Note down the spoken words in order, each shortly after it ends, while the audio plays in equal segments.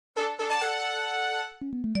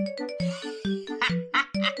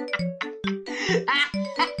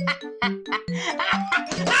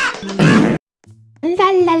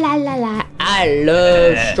La la la la la. I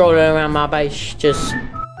love strolling around my base, just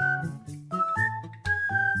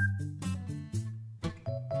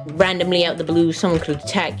randomly out the blue. Someone could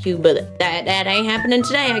attack you, but that ain't happening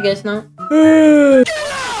today. I guess not.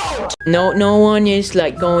 No one is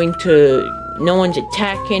like going to. No one's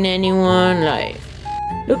attacking anyone. Like,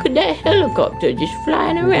 look at that helicopter just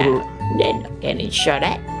flying around. They're not getting shot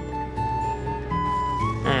at.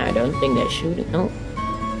 I don't think they're shooting. No.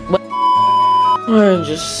 I'll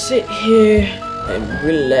just sit here and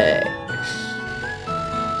relax.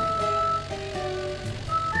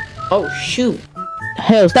 Oh shoot! The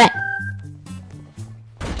hell's that?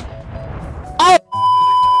 Oh!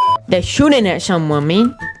 They're shooting at someone,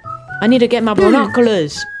 man. I need to get my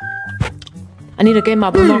binoculars.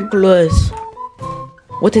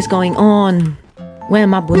 What is going on? Where are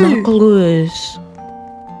my binoculars?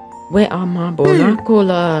 Where are my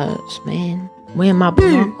binoculars, man? Where are my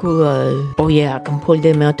binoculars? Oh yeah, I can pull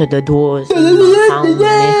them out of the doors.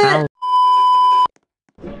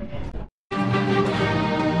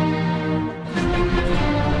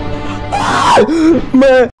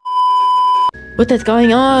 What is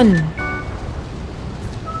going on?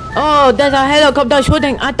 Oh, there's a helicopter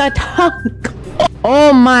shooting at the tank.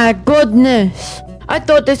 Oh my goodness. I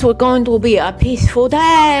thought this was going to be a peaceful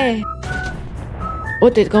day.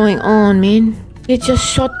 What is going on, man? He just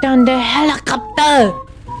shot down the helicopter.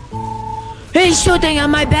 He's shooting at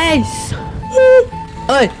my base.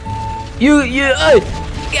 Hey, hey,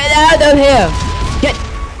 get out of here. Get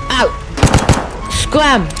out.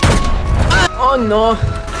 Scram. Oh no.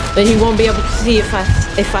 Then he won't be able to see if I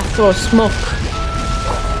throw smoke.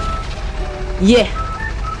 Yeah.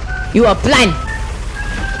 You are blind.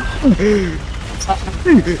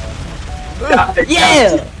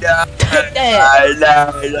 Yeah. Take that.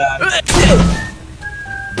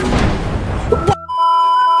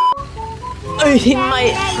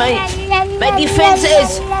 My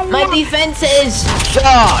defenses.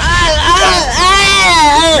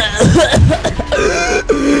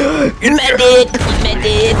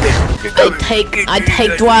 Medic. I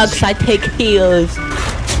take drugs. I take heals.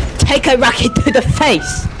 Take a rocket to the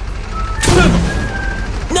face.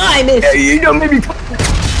 No, I missed. Yeah, you don't make me.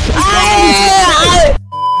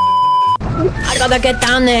 I gotta get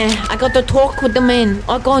down there. I gotta talk with the man.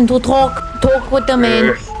 I'm going to talk with the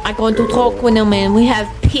man. I'm going to talk with the man. We have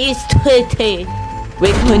peace treaty.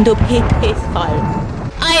 We're going to be peaceful.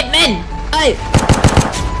 Hey, man.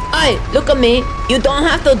 Hey, look at me. You don't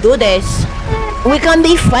have to do this. We can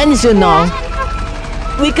be friends, you know.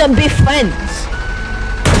 We can be friends.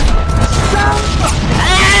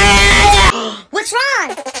 What's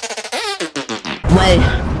wrong? Well,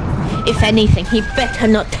 if anything, he better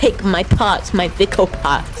not take my parts, my vehicle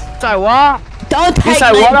parts. Say what? Don't take you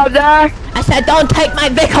say what up there? I said don't take my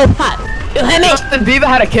vehicle parts. You hear me? Justin Bieber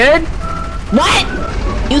had a kid? What?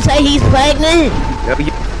 You say he's pregnant? No,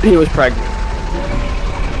 he was pregnant.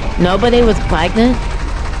 Nobody was pregnant?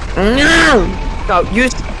 No! No, you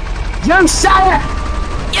said it!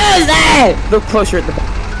 You said it! Look closer at the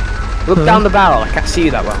Look down the barrel, I can't see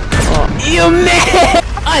you that well. Oh. You missed!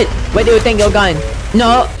 Hey, where do you think you're going?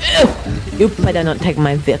 No! You better not take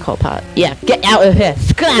my vehicle part. Yeah, get out of here!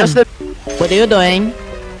 Scram! What are you doing?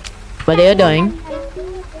 What are you doing?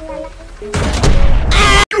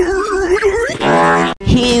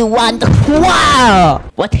 He wants... Wow!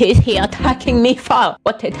 What is he attacking me for?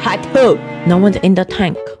 What a tattoo! No one's in the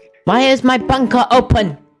tank. Why is my bunker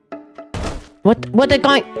open? What are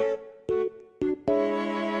going...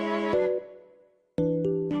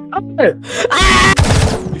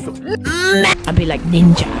 I'll be like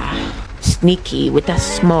ninja, sneaky with the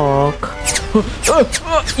smoke.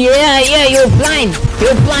 Yeah, you're blind.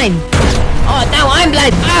 Oh, now I'm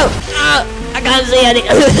blind. Oh, I can't see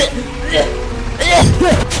anything.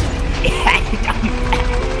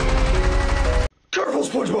 Careful,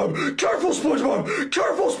 SpongeBob! Careful, SpongeBob!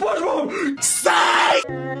 Careful, SpongeBob! Stay!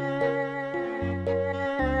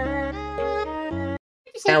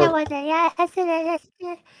 Yeah, I said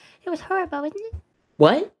it was horrible, wasn't it?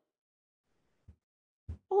 What?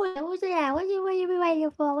 What was that? What are you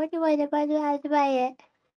waiting for? What do you waiting for? How to buy it?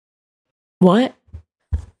 What?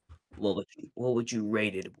 What would you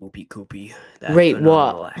rate it, Whoopie Coopie? Rate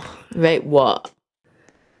what? Rate what?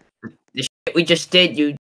 The shit we just did,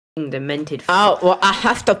 you demented. Oh, well, I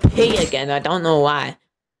have to pee again. I don't know why.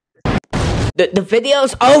 The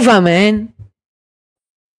video's over, man.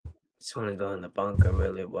 Just want to go in the bunker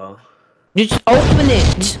really well. Just open it.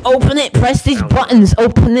 Just open it. Press these buttons.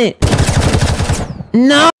 Open it.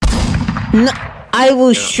 No. I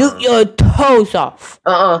will shoot your toes off.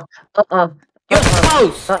 Your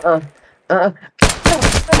toes.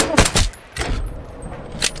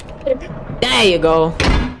 There you go.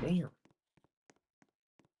 Damn.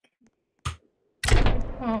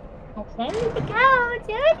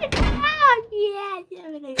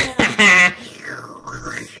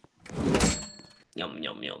 Yum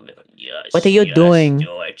yum yum. Yes. What are you doing?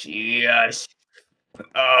 George, yes.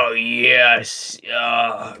 Oh yes.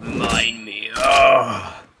 Mind me.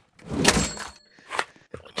 Oh.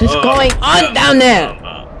 What's going on down there?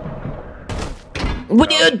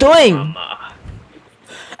 What are you doing? Mama.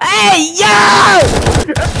 Hey, yo!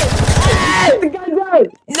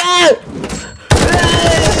 No!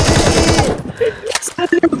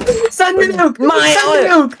 Send me nuke! My Send me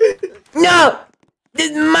nuke! No! This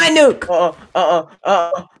is my nuke!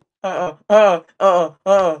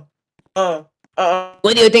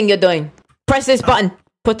 What do you think you're doing? Press this button.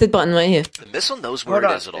 Put this button right here. The missile knows where it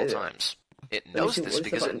is at all times. It knows this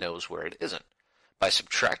because it knows where it isn't. By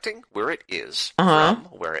subtracting where it is from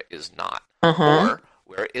where it is not, or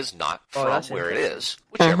where it is not from where it is,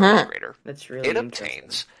 whichever is greater, That's really it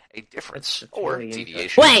obtains a difference or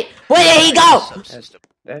deviation. Wait! Where did he go?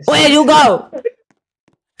 Where did you go?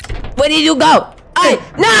 Where did you go? Hey!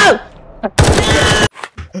 No! No!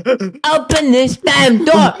 Open this damn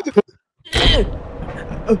door! Hey!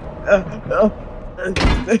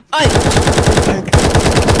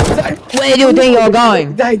 Where do you think you're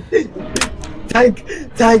going? Tank!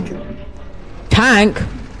 Tank?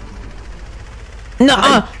 No!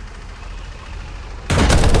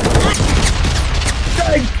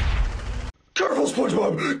 Careful,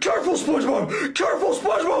 SpongeBob! Careful, SpongeBob! Careful,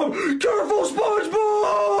 SpongeBob! Careful,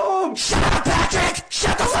 SpongeBob! Shut up, Patrick!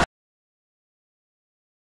 Shut the fuck!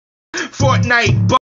 Fortnite.